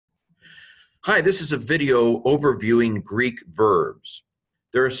Hi, this is a video overviewing Greek verbs.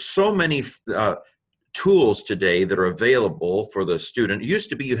 There are so many tools today that are available for the student. It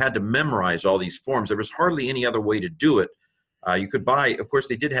used to be you had to memorize all these forms. There was hardly any other way to do it. You could buy, of course,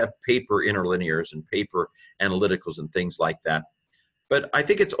 they did have paper interlinears and paper analyticals and things like that. But I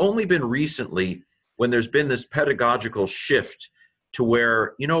think it's only been recently when there's been this pedagogical shift to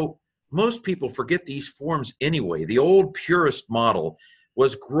where, most people forget these forms anyway. The old purist model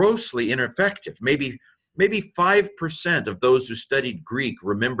was grossly ineffective. Maybe 5% of those who studied Greek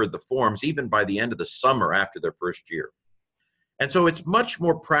remembered the forms even by the end of the summer after their first year. And so it's much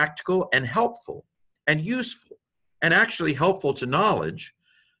more practical and helpful and useful and actually helpful to knowledge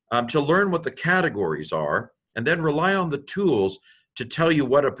to learn what the categories are and then rely on the tools to tell you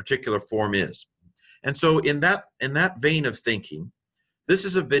what a particular form is. And so in that vein of thinking, this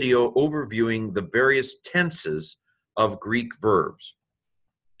is a video overviewing the various tenses of Greek verbs.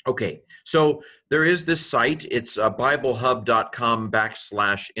 Okay, so there is this site. It's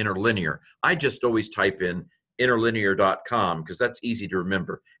biblehub.com/interlinear. I just always type in interlinear.com because that's easy to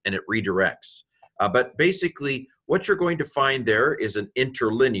remember and it redirects. But basically, what you're going to find there is an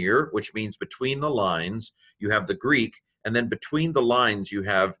interlinear, which means between the lines, you have the Greek, and then between the lines, you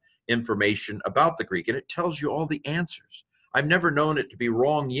have information about the Greek, and it tells you all the answers. I've never known it to be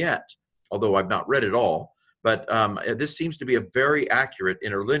wrong yet, although I've not read it all. But this seems to be a very accurate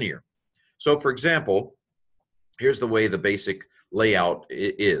interlinear. So for example, here's the way the basic layout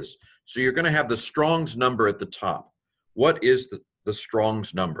is. So you're going to have the Strong's number at the top. What is the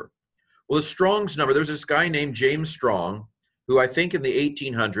Strong's number? Well, the Strong's number, there's this guy named James Strong, who I think in the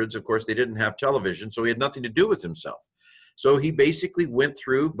 1800s, of course, they didn't have television, so he had nothing to do with himself. So he basically went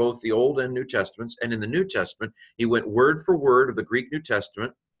through both the Old and New Testaments, and in the New Testament, he went word for word of the Greek New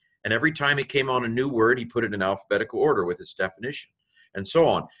Testament, and every time he came on a new word, he put it in alphabetical order with its definition, and so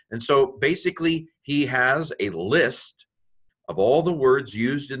on. And so basically, he has a list of all the words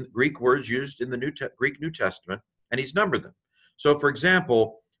used in Greek words used in the Greek New Testament, and he's numbered them. So for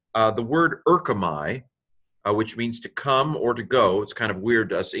example, the word erchomai, which means to come or to go. It's kind of weird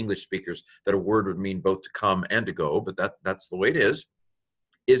to us English speakers that a word would mean both to come and to go, but that's the way it is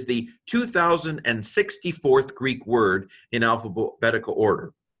the 2064th Greek word in alphabetical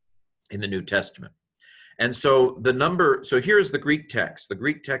order in the New Testament. And so so here's the Greek text. The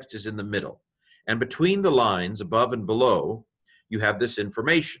Greek text is in the middle. And between the lines, above and below, you have this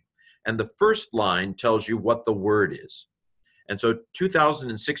information. And the first line tells you what the word is. And so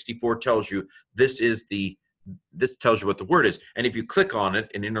 2064 tells you this tells you what the word is. And if you click on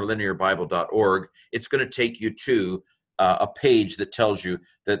it in interlinearbible.org, it's going to take you to a page that tells you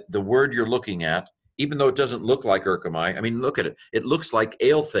that the word you're looking at, even though it doesn't look like erchomai, I mean, look at it. It looks like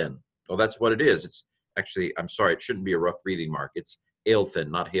aelthen. Well, that's what it is. It's actually, I'm sorry, it shouldn't be a rough breathing mark. It's aelthen,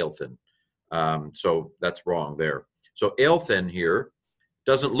 not hailthen. So that's wrong there. So aelthen here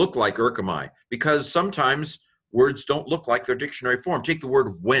doesn't look like erchomai because sometimes words don't look like their dictionary form. Take the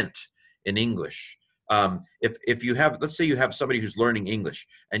word went in English. If you have, let's say you have somebody who's learning English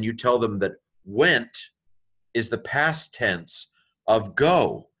and you tell them that went is the past tense of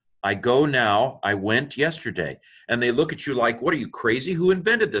go. I go now, I went yesterday. And they look at you like, what are you, crazy? Who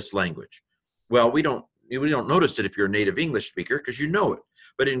invented this language? Well, we don't notice it if you're a native English speaker because you know it.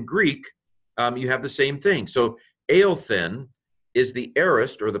 But in Greek, you have the same thing. So aelthen is the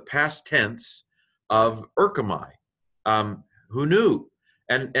aorist or the past tense of erchomai. Who knew?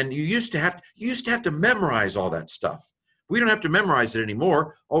 And you used to have to memorize all that stuff. We don't have to memorize it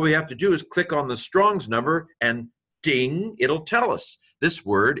anymore. All we have to do is click on the Strong's number and ding, it'll tell us. This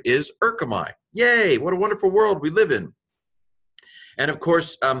word is erchomai. Yay, what a wonderful world we live in. And of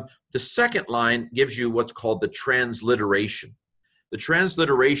course, the second line gives you what's called the transliteration. The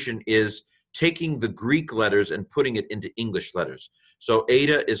transliteration is taking the Greek letters and putting it into English letters. So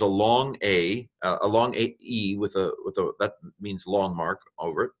eta is a long E with a that means long mark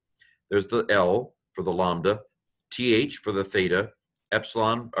over it. There's the L for the lambda, TH for the theta,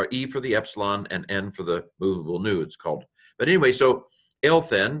 epsilon or E for the epsilon, and N for the movable nu, it's called. But anyway, so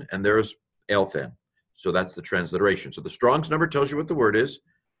aelthen, and there's aelthen. So that's the transliteration. So the Strong's number tells you what the word is.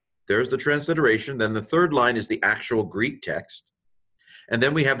 There's the transliteration. Then the third line is the actual Greek text. And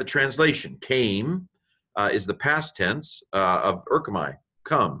then we have the translation. Came is the past tense of erchomai,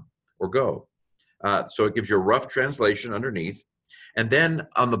 come or go. So it gives you a rough translation underneath. And then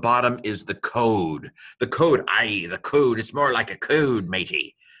on the bottom is the code. The code, the code. It's more like a code,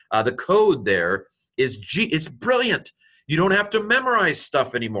 matey. The code there is it's brilliant. You don't have to memorize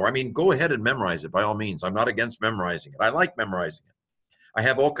stuff anymore. I mean, go ahead and memorize it by all means. I'm not against memorizing it. I like memorizing it. I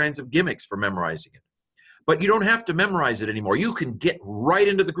have all kinds of gimmicks for memorizing it. But you don't have to memorize it anymore. You can get right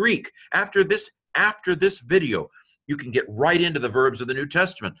into the Greek. After this video, you can get right into the verbs of the New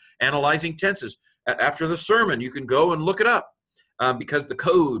Testament, analyzing tenses. After the sermon, you can go and look it up because the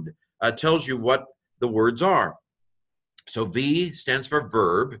code tells you what the words are. So V stands for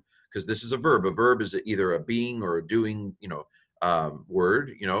verb, because this is a verb. A verb is either a being or a doing,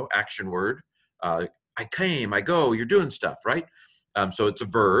 word, action word. I came, I go, you're doing stuff, right? So it's a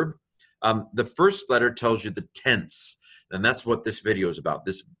verb. The first letter tells you the tense, and that's what this video is about.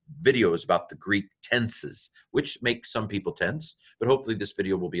 This video is about the Greek tenses, which make some people tense, but hopefully this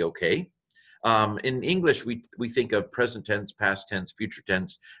video will be okay. In English, we think of present tense, past tense, future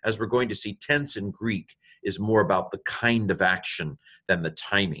tense. As we're going to see, tense in Greek is more about the kind of action than the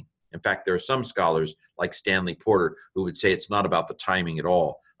timing. In fact, there are some scholars like Stanley Porter who would say it's not about the timing at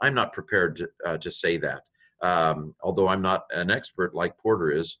all. I'm not prepared to say that, although I'm not an expert like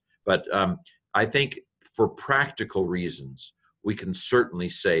Porter is. But I think for practical reasons, we can certainly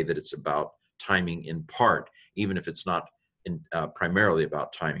say that it's about timing in part, even if it's not primarily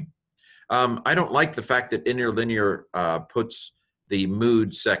about timing. I don't like the fact that interlinear puts the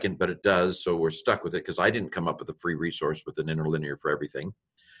mood second, but it does, so we're stuck with it because I didn't come up with a free resource with an interlinear for everything.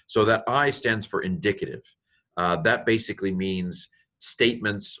 So that I stands for indicative. That basically means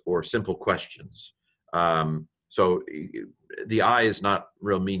statements or simple questions. So the I is not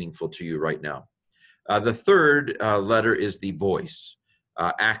real meaningful to you right now. The third letter is the voice,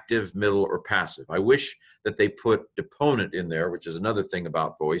 active, middle, or passive. I wish that they put deponent in there, which is another thing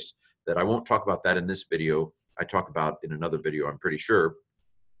about voice that I won't talk about that in this video. I talk about in another video, I'm pretty sure.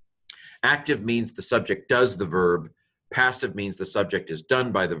 Active means the subject does the verb. Passive means the subject is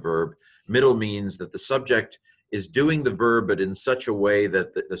done by the verb. Middle means that the subject is doing the verb, but in such a way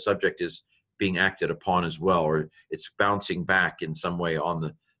that the subject is being acted upon as well, or it's bouncing back in some way on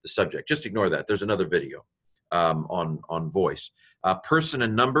the subject. Just ignore that. There's another video on voice. Person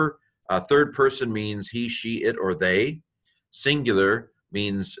and number. Third person means he, she, it, or they. Singular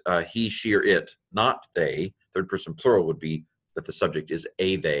means he, she, or it, not they. Third person plural would be that the subject is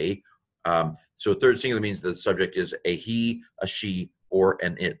a they. So third singular means that the subject is a he, a she, or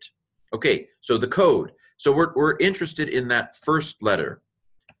an it. Okay, so the code. So we're interested in that first letter.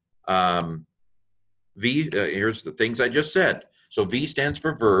 V, here's the things I just said. So V stands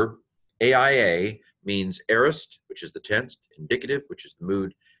for verb. AIA means aorist, which is the tense, indicative, which is the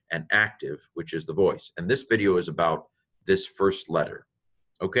mood, and active, which is the voice. And this video is about this first letter.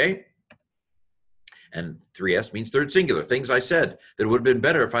 Okay? And 3S means third singular. Things I said that would have been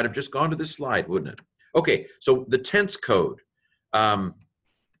better if I'd have just gone to this slide, wouldn't it? Okay, so the tense code. The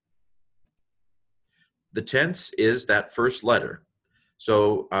tense is that first letter.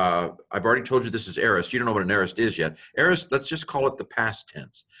 So I've already told you this is aorist. You don't know what an aorist is yet. Aorist, let's just call it the past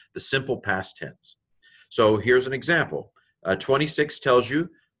tense, the simple past tense. So here's an example. 26 tells you,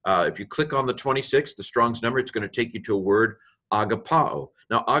 if you click on the 26, the Strong's number, it's going to take you to a word, agapao.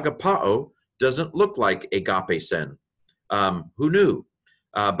 Now, agapao doesn't look like agape sen. Who knew?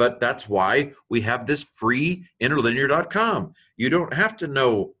 But that's why we have this free interlinear.com. You don't have to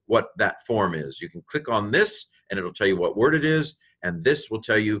know what that form is. You can click on this and it'll tell you what word it is, and this will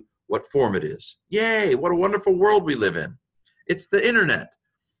tell you what form it is. Yay, what a wonderful world we live in. It's the internet.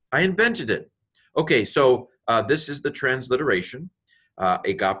 I invented it. Okay, so this is the transliteration.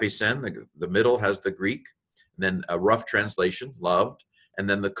 Agape sen, the middle has the Greek, then a rough translation, loved, and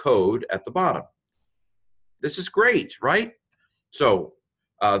then the code at the bottom. This is great, right? So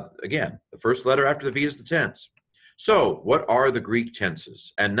again, the first letter after the V is the tense. So what are the Greek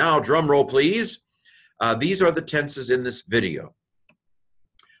tenses? And now, drum roll, please. These are the tenses in this video.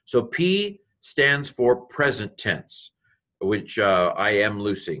 So P stands for present tense, which I am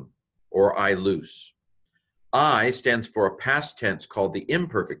loosing, or I loose. I stands for a past tense called the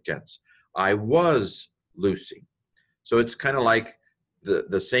imperfect tense. I was loosing. So it's kind of like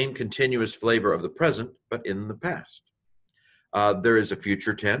the same continuous flavor of the present, but in the past. There is a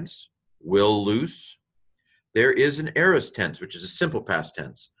future tense, will loose. There is an aorist tense, which is a simple past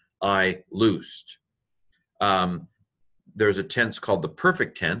tense. I loosed. There's a tense called the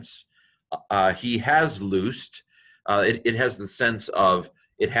perfect tense. He has loosed. It has the sense of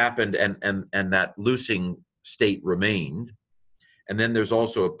it happened and that loosing state remained. And then there's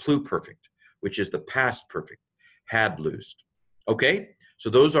also a pluperfect, which is the past perfect, had loosed. Okay, so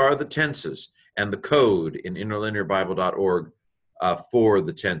those are the tenses and the code in interlinearbible.org for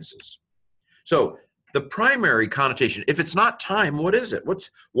the tenses. So the primary connotation, if it's not time, what is it?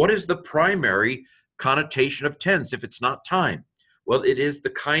 What is the primary connotation of tense if it's not time? Well, it is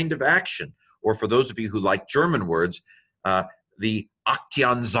the kind of action, or for those of you who like German words, the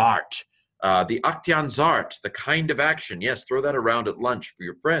Aktionsart, The Aktianzart, the kind of action. Yes, throw that around at lunch for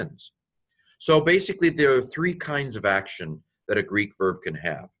your friends. So basically, there are three kinds of action that a Greek verb can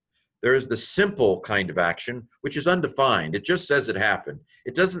have. There is the simple kind of action, which is undefined. It just says it happened.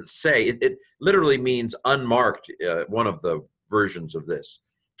 It doesn't say, it literally means unmarked, one of the versions of this.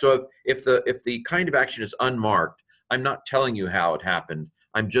 So if the kind of action is unmarked, I'm not telling you how it happened.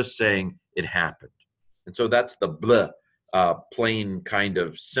 I'm just saying it happened. And so that's the bleh, plain kind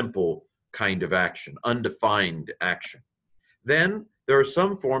of simple kind of action, undefined action. Then there are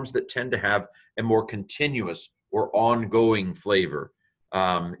some forms that tend to have a more continuous or ongoing flavor.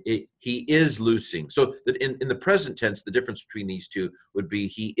 He is loosing. So that in the present tense, the difference between these two would be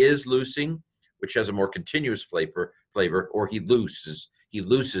he is loosing, which has a more continuous flavor, or he looses. He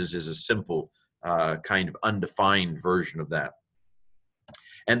looses is a simple kind of undefined version of that.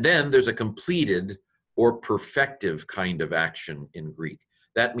 And then there's a completed or perfective kind of action in Greek.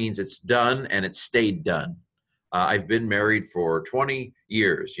 That means it's done and it stayed done. I've been married for 20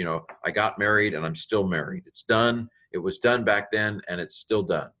 years. You know, I got married and I'm still married. It's done. It was done back then and it's still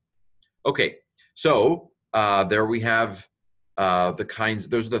done. Okay, so there we have the kinds,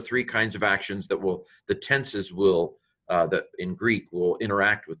 those are the three kinds of actions that the tenses will, that in Greek will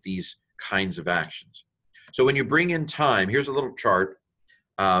interact with these kinds of actions. So when you bring in time, here's a little chart.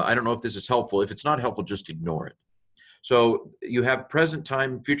 I don't know if this is helpful. If it's not helpful, just ignore it. So you have present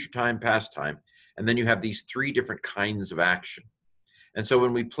time, future time, past time, and then you have these three different kinds of action. And so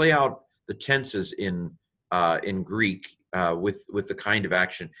when we play out the tenses in Greek with the kind of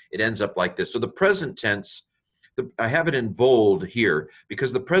action, it ends up like this. So the present tense, I have it in bold here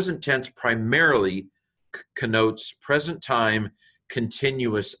because the present tense primarily connotes present time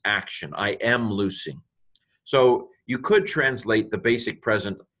continuous action. I am loosing. So you could translate the basic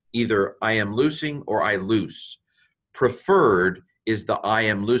present either I am loosing or I loose. Preferred is the I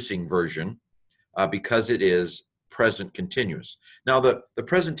am loosing version because it is present continuous. Now the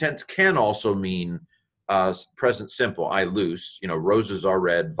present tense can also mean present simple, I loose. You know, roses are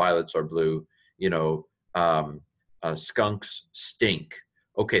red, violets are blue. You know, skunks stink.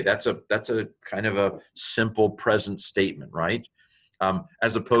 Okay, that's a kind of a simple present statement, right?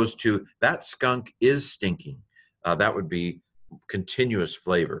 As opposed to that skunk is stinking. That would be continuous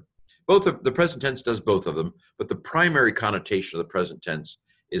flavor. Both of the present tense does both of them, but the primary connotation of the present tense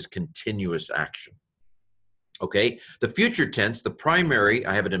is continuous action. Okay, the future tense, the primary,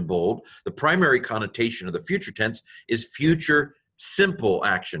 I have it in bold, the primary connotation of the future tense is future simple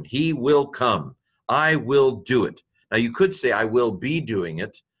action. He will come. I will do it. Now you could say I will be doing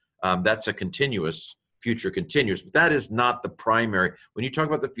it. That's a continuous, future continuous, but that is not the primary. When you talk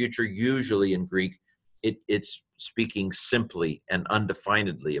about the future, usually in Greek, it's speaking simply and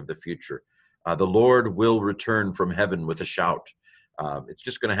undefinedly of the future. The Lord will return from heaven with a shout. It's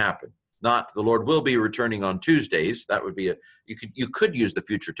just going to happen. Not the Lord will be returning on Tuesdays. That would be you could use the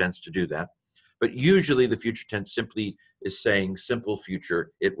future tense to do that. But usually the future tense simply is saying simple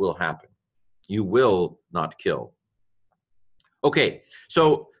future, it will happen. You will not kill. Okay,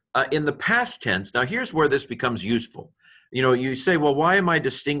 so in the past tense, now here's where this becomes useful. You know, you say, well, why am I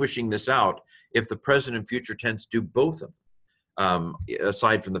distinguishing this out if the present and future tense do both of them,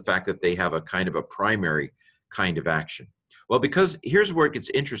 aside from the fact that they have a kind of a primary kind of action? Well, because here's where it gets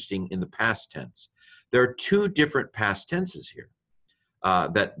interesting in the past tense. There are two different past tenses here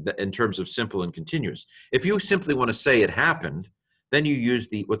that in terms of simple and continuous. If you simply want to say it happened, then you use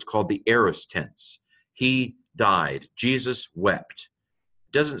what's called the aorist tense. He died. Jesus wept.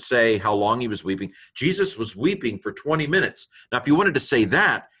 It doesn't say how long he was weeping. Jesus was weeping for 20 minutes. Now, if you wanted to say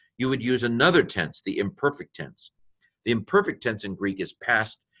that, you would use another tense, the imperfect tense. The imperfect tense in Greek is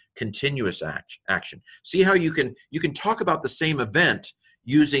past continuous action. See how you can talk about the same event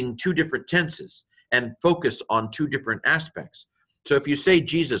using two different tenses and focus on two different aspects. So if you say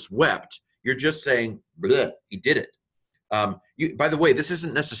Jesus wept, you're just saying, bleh, he did it. By the way, this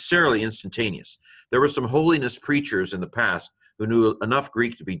isn't necessarily instantaneous. There were some holiness preachers in the past who knew enough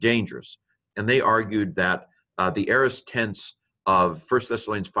Greek to be dangerous, and they argued that the aorist tense of 1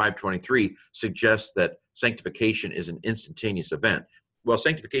 Thessalonians 5:23 suggests that sanctification is an instantaneous event. Well,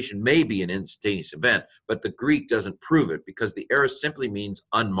 sanctification may be an instantaneous event, but the Greek doesn't prove it because the aorist simply means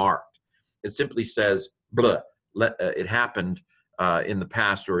unmarked. It simply says, bleh, it happened in the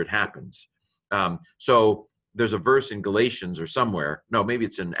past or it happens. So there's a verse in Galatians or somewhere, no, maybe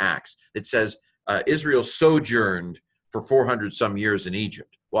it's in Acts, it says Israel sojourned for 400 some years in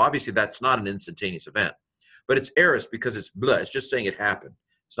Egypt. Well, obviously that's not an instantaneous event, but it's aorist because it's bleh, it's just saying it happened.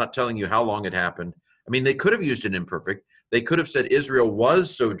 It's not telling you how long it happened. I mean, they could have used an imperfect. They could have said Israel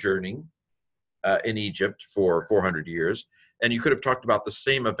was sojourning in Egypt for 400 years, And you could have talked about the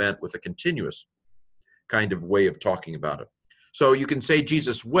same event with a continuous kind of way of talking about it. So you can say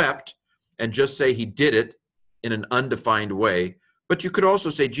Jesus wept and just say he did it in an undefined way, but you could also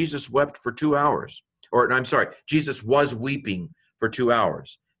say Jesus wept for 2 hours, or I'm sorry, Jesus was weeping for 2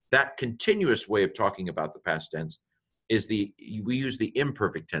 hours. That continuous way of talking about the past tense is we use the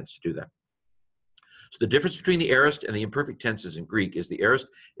imperfect tense to do that. So the difference between the aorist and the imperfect tenses in Greek is the aorist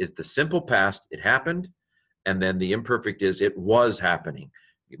is the simple past, it happened, and then the imperfect is it was happening,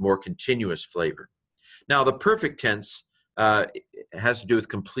 more continuous flavor. Now, the perfect tense has to do with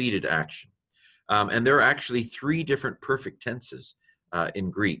completed action. And there are actually 3 different perfect tenses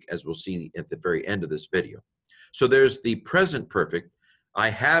in Greek, as we'll see at the very end of this video. So there's the present perfect. I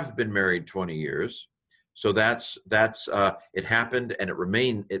have been married 20 years. So that's it happened and it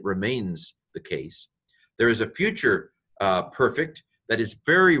remains the case. There is a future perfect that is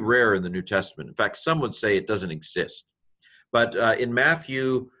very rare in the New Testament. In fact, some would say it doesn't exist. But in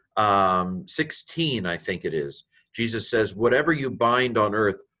Matthew 16, I think it is, Jesus says, whatever you bind on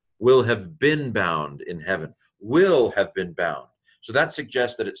earth will have been bound in heaven, will have been bound. So that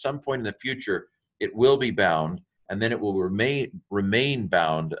suggests that at some point in the future, it will be bound, and then it will remain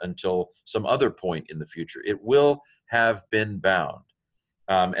bound until some other point in the future. It will have been bound.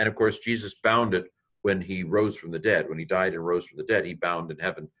 And of course, Jesus bound it when he rose from the dead. When he died and rose from the dead, he bound in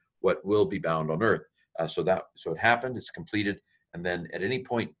heaven what will be bound on earth. So it happened, it's completed, and then at any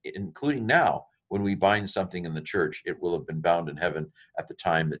point, including now, when we bind something in the church, it will have been bound in heaven at the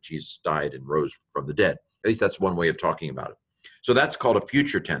time that Jesus died and rose from the dead. At least that's one way of talking about it. So that's called a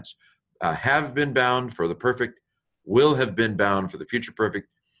future tense. Have been bound for the perfect, will have been bound for the future perfect,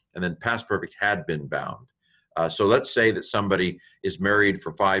 and then past perfect had been bound. So let's say that somebody is married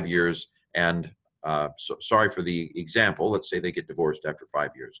for 5 years and, sorry for the example, let's say they get divorced after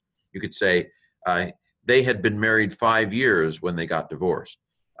 5 years. You could say they had been married 5 years when they got divorced.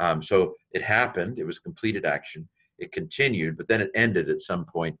 So it happened, it was completed action, it continued, but then it ended at some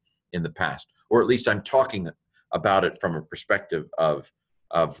point in the past. Or at least I'm talking about it from a perspective of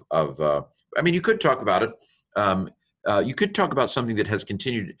I mean, you could talk about it. You could talk about something that has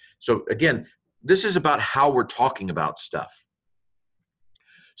continued. So again, this is about how we're talking about stuff.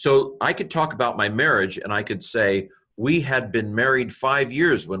 So I could talk about my marriage and I could say, we had been married 5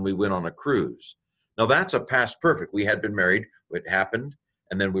 years when we went on a cruise. Now that's a past perfect. We had been married, it happened,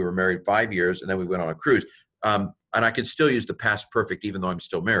 and then we were married 5 years, and then we went on a cruise. And I could still use the past perfect even though I'm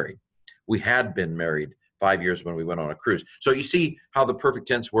still married. We had been married 5 years when we went on a cruise. So you see how the perfect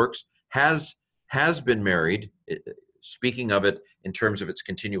tense works. Has been married, speaking of it in terms of its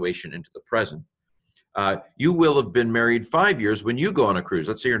continuation into the present. You will have been married 5 years when you go on a cruise.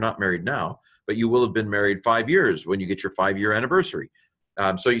 Let's say you're not married now, but you will have been married 5 years when you get your 5-year anniversary.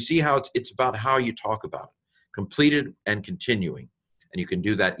 So you see how it's about how you talk about it, completed and continuing. And you can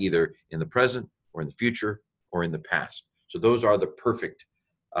do that either in the present or in the future or in the past. So those are the perfect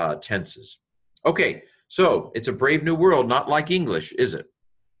tenses. Okay, so it's a brave new world, not like English, is it?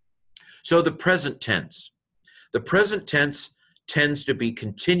 So the present tense. The present tense tends to be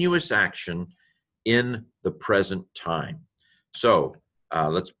continuous action in the present time. So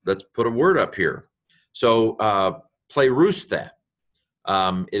let's put a word up here. So plereuste.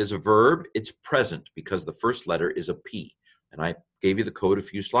 It is a verb. It's present because the first letter is a P. And I gave you the code a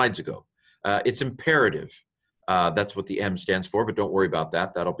few slides ago. It's imperative. That's what the M stands for, but don't worry about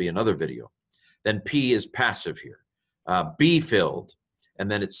that. That'll be another video. Then P is passive here. Be filled. And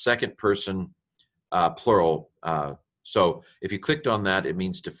then it's second person plural. So if you clicked on that, it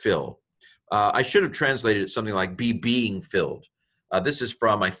means to fill. I should have translated it something like be being filled. This is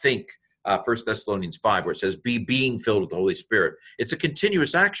from, I think, 1 Thessalonians 5, where it says, be being filled with the Holy Spirit. It's a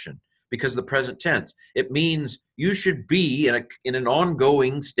continuous action because of the present tense. It means you should be in an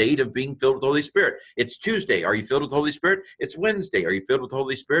ongoing state of being filled with the Holy Spirit. It's Tuesday. Are you filled with the Holy Spirit? It's Wednesday. Are you filled with the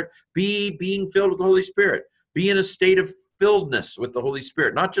Holy Spirit? Be being filled with the Holy Spirit. Be in a state of filledness with the Holy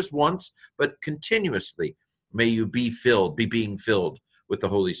Spirit, not just once, but continuously. May you be filled, be being filled with the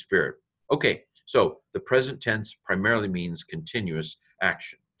Holy Spirit. Okay, so the present tense primarily means continuous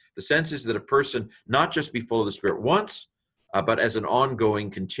action. The sense is that a person not just be full of the Spirit once, but as an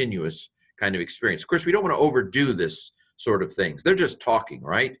ongoing, continuous kind of experience. Of course, we don't want to overdo this sort of things. They're just talking,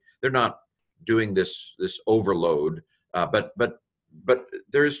 right? They're not doing this overload, but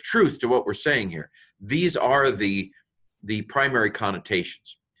there is truth to what we're saying here. These are the primary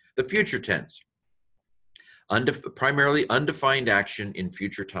connotations. The future tense, primarily undefined action in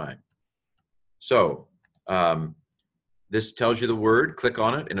future time. So this tells you the word, click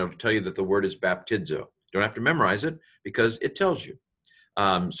on it, and it'll tell you that the word is baptizo. You don't have to memorize it because it tells you.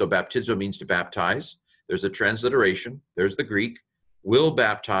 So baptizo means to baptize. there's a transliteration, there's the Greek. Will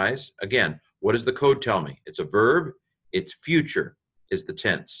baptize, again, what does the code tell me? It's a verb, it's future is the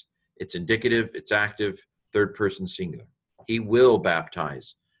tense. It's indicative, it's active, third person singular. He will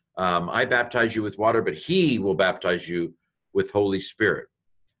baptize. I baptize you with water, but he will baptize you with Holy Spirit.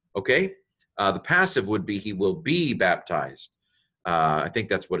 Okay? The passive would be he will be baptized. I think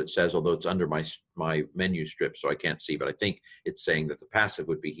that's what it says, although it's under my menu strip, so I can't see, but I think it's saying that the passive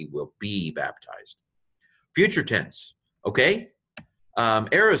would be he will be baptized. Future tense, okay?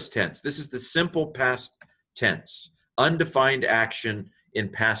 Aorist tense, this is the simple past tense, undefined action in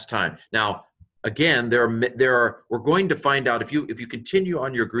past time. Now, again, we're going to find out, if you continue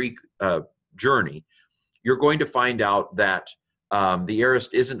on your Greek journey, you're going to find out that the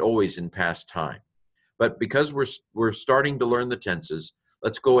aorist isn't always in past time. But because we're starting to learn the tenses,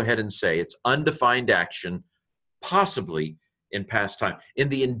 let's go ahead and say it's undefined action, possibly in past time. In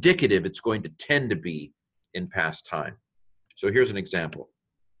the indicative, it's going to tend to be in past time. So here's an example.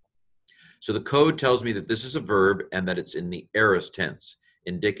 So the code tells me that this is a verb and that it's in the aorist tense,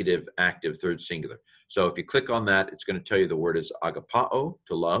 indicative, active, third singular. So if you click on that, it's going to tell you the word is agapao,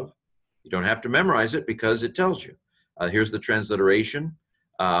 to love. You don't have to memorize it because it tells you. Here's the transliteration,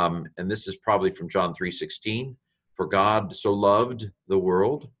 and this is probably from John 3:16. For God so loved the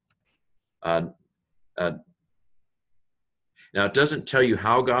world. Now, it doesn't tell you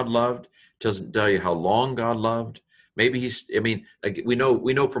how God loved. It doesn't tell you how long God loved. Maybe like we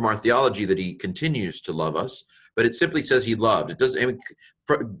know from our theology that he continues to love us, but it simply says he loved. It doesn't,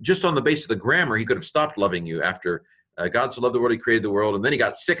 just on the basis of the grammar, he could have stopped loving you after God so loved the world, he created the world, and then he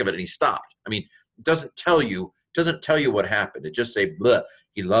got sick of it and he stopped. It doesn't tell you what happened. It just say, blah,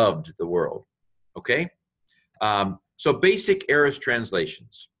 he loved the world. Okay? So basic aorist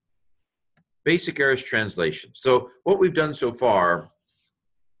translations. Basic aorist translations. So what we've done so far,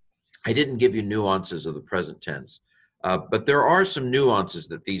 I didn't give you nuances of the present tense, but there are some nuances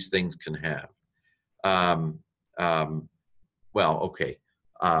that these things can have. Well, okay,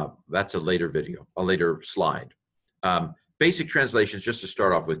 that's a later video, a later slide. Basic translations, just to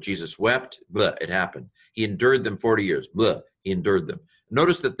start off with, Jesus wept, blah, it happened. He endured them 40 years, blah, he endured them.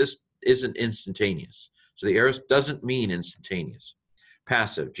 Notice that this isn't instantaneous. So the aorist doesn't mean instantaneous.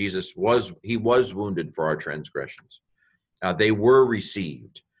 Passive, he was wounded for our transgressions. They were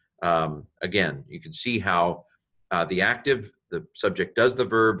received. Again, you can see how the active, the subject does the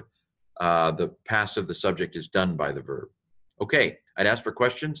verb, the passive, the subject is done by the verb. Okay, I'd ask for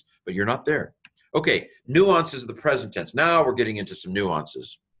questions, but you're not there. Okay, nuances of the present tense. Now we're getting into some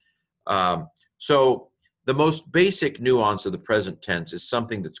nuances. So the most basic nuance of the present tense is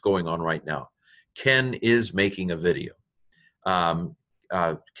something that's going on right now. Ken is making a video.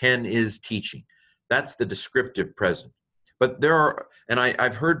 Ken is teaching. That's the descriptive present. But there are, and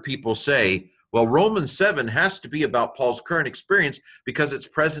I've heard people say, well, Romans 7 has to be about Paul's current experience because it's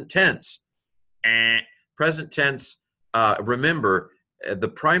present tense. Present tense, remember, the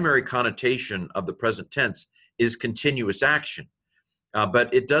primary connotation of the present tense is continuous action.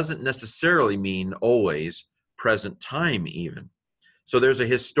 But it doesn't necessarily mean always present time even. So there's a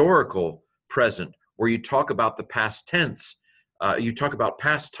historical present where you talk about the past tense. You talk about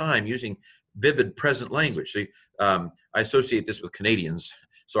past time using vivid present language. So, I associate this with Canadians.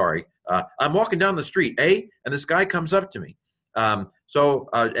 Sorry. I'm walking down the street, and this guy comes up to me. And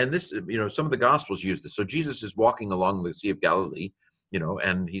this, some of the Gospels use this. So Jesus is walking along the Sea of Galilee,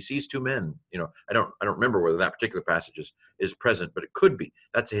 and he sees two men. I don't remember whether that particular passage is present, but it could be.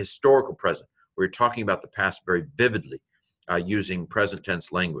 That's a historical present. We're talking about the past very vividly, using present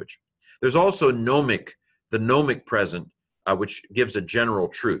tense language. There's also the gnomic present, which gives a general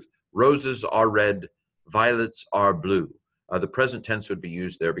truth. Roses are red, violets are blue. The present tense would be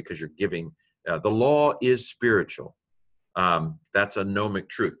used there because you're giving, the law is spiritual. That's a gnomic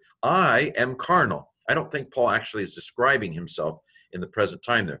truth. I am carnal. I don't think Paul actually is describing himself in the present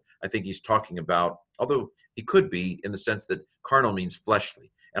time there. I think he's talking about, although he could be in the sense that carnal means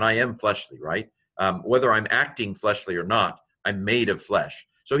fleshly, and I am fleshly, right? Whether I'm acting fleshly or not, I'm made of flesh.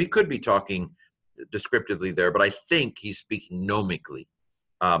 So he could be talking descriptively there, but I think he's speaking gnomically.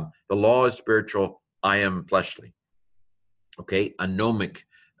 The law is spiritual, I am fleshly. Okay, a gnomic,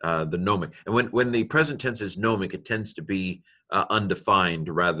 the gnomic. And when the present tense is gnomic, it tends to be undefined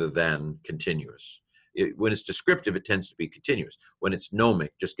rather than continuous. When it's descriptive, it tends to be continuous. When it's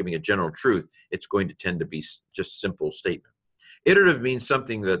gnomic, just giving a general truth, it's going to tend to be just simple statement. Iterative means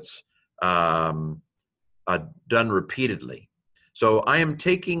something that's done repeatedly. So I am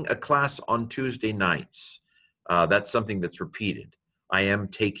taking a class on Tuesday nights. That's something that's repeated. I am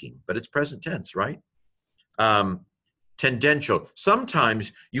taking, but it's present tense, right? tendential.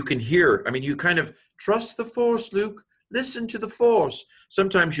 Sometimes you can hear, I mean, you kind of trust the force, Luke, listen to the force.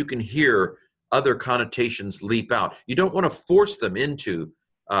 Sometimes you can hear other connotations leap out. You don't want to force them into,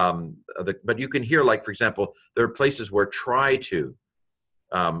 but you can hear, like, for example, there are places where try to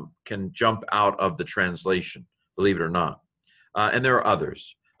can jump out of the translation, believe it or not. And there are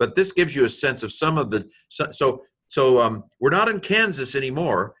others. But this gives you a sense of some of the, so we're not in Kansas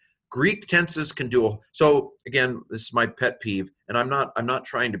anymore. Greek tenses can do, so again, this is my pet peeve, and I'm not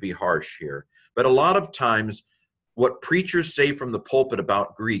trying to be harsh here, but a lot of times what preachers say from the pulpit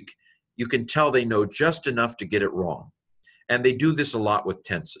about Greek, you can tell they know just enough to get it wrong. And they do this a lot with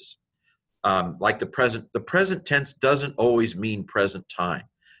tenses. Like the present tense doesn't always mean present time.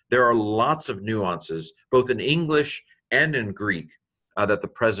 There are lots of nuances, both in English and in Greek, that the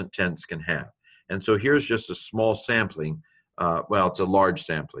present tense can have. And so here's just a small sampling, well, it's a large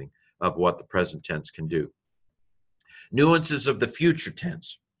sampling of what the present tense can do. Nuances of the future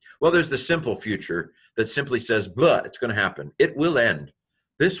tense. Well, there's the simple future that simply says, blah, it's going to happen. It will end.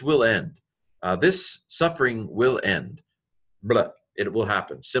 This will end. This suffering will end. Blah, it will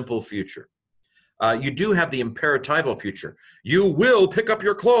happen. Simple future. You do have the imperatival future. You will pick up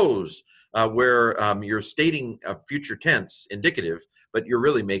your clothes, where you're stating a future tense, indicative, but you're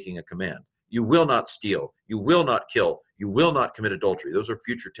really making a command. You will not steal. You will not kill. You will not commit adultery. Those are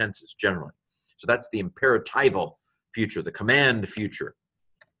future tenses generally. So that's the imperatival future, the command future.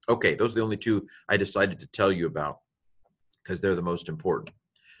 Okay, those are the only two I decided to tell you about because they're the most important.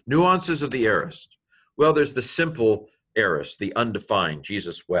 Nuances of the aorist. Well, there's the simple aorist, the undefined,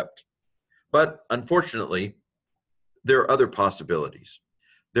 Jesus wept. But unfortunately, there are other possibilities.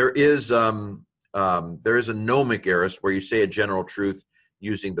 There is a gnomic aorist where you say a general truth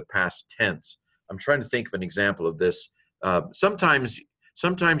using the past tense. I'm trying to think of an example of this. Sometimes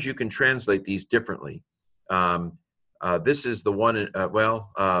you can translate these differently. This is the one,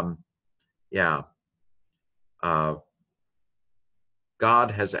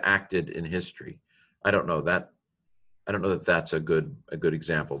 God has acted in history. I don't know that that's a good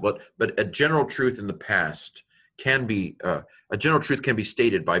example, but a general truth in the past can be a general truth can be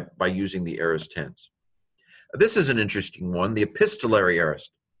stated by using the aorist tense. This is an interesting one, the epistolary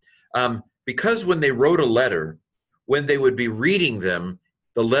aorist, because when they wrote a letter, when they would be reading them,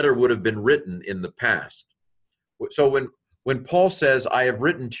 the letter would have been written in the past. So when Paul says, "I have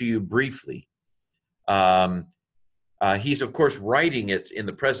written to you briefly," he's of course writing it in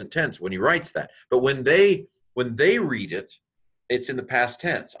the present tense when he writes that. But when they read it, it's in the past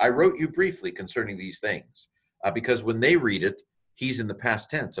tense. I wrote you briefly concerning these things, because when they read it, he's in the past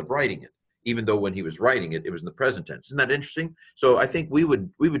tense of writing it, even though when he was writing it, it was in the present tense. Isn't that interesting? So I think we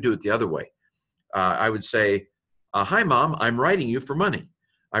would do it the other way. I would say, "Hi, Mom, I'm writing you for money.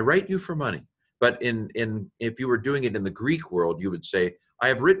 I write you for money." But if you were doing it in the Greek world, you would say, "I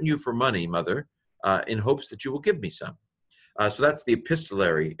have written you for money, Mother, in hopes that you will give me some." So that's the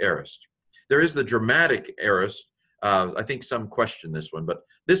epistolary aorist. There is the dramatic aorist. I think some question this one, but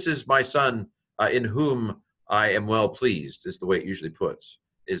this is my son in whom I am well pleased, is the way it usually puts,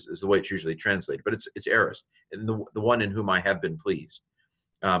 is the way it's usually translated. But it's aorist, and the one in whom I have been pleased.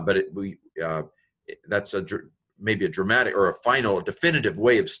 But that's maybe a dramatic or a final, definitive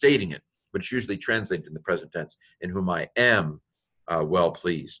way of stating it, but it's usually translated in the present tense, in whom I am well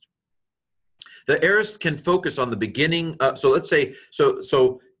pleased. The aorist can focus on the beginning. So let's say,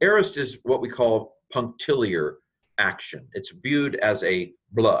 so aorist is what we call punctiliar action. It's viewed as a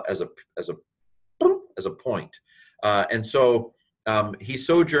blah, as a point. And so he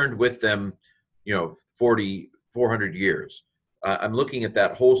sojourned with them, 400 years. I'm looking at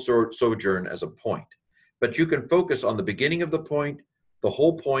that whole sojourn as a point. But you can focus on the beginning of the point, the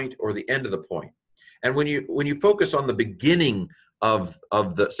whole point, or the end of the point. And when you focus on the beginning of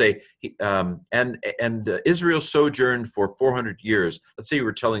the, say, Israel sojourned for 400 years. Let's say you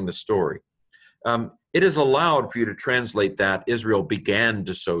were telling the story. It is allowed for you to translate that Israel began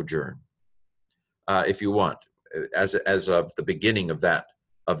to sojourn, if you want, as of the beginning of that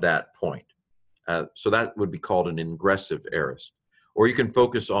point. So that would be called an ingressive aorist. Or you can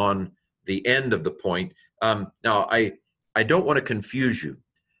focus on the end of the point. Now, I don't want to confuse you.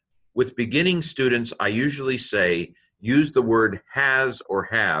 With beginning students, I usually say, use the word has or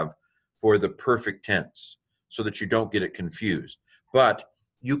have for the perfect tense so that you don't get it confused. But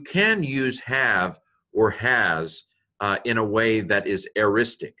you can use have or has in a way that is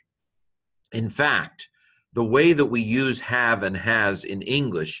aoristic. In fact, the way that we use have and has in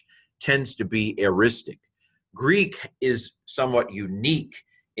English tends to be aoristic. Greek is somewhat unique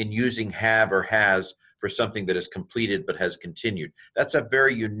in using have or has for something that is completed but has continued. That's a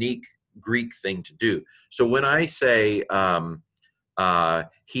very unique Greek thing to do. So when I say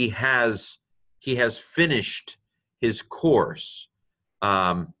he has finished his course,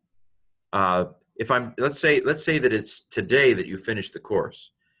 if I'm let's say that it's today that you finish the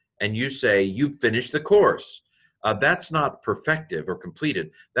course, and you say you've finished the course, that's not perfective or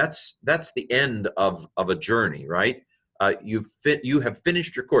completed. That's the end of a journey, right? You have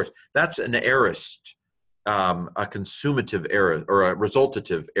finished your course. That's an aorist, a consumative aorist or a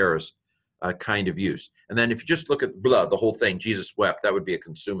resultative aorist kind of use. And then if you just look at the whole thing, Jesus wept, that would be a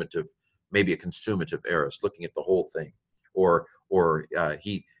consumative, maybe a consumative aorist, looking at the whole thing. Or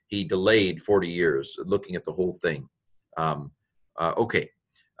he delayed 40 years, looking at the whole thing. Okay,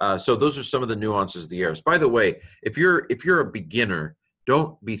 so those are some of the nuances of the aorist. By the way, if you're a beginner,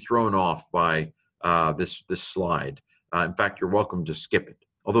 don't be thrown off by this slide. In fact, you're welcome to skip it,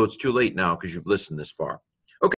 although it's too late now because you've listened this far.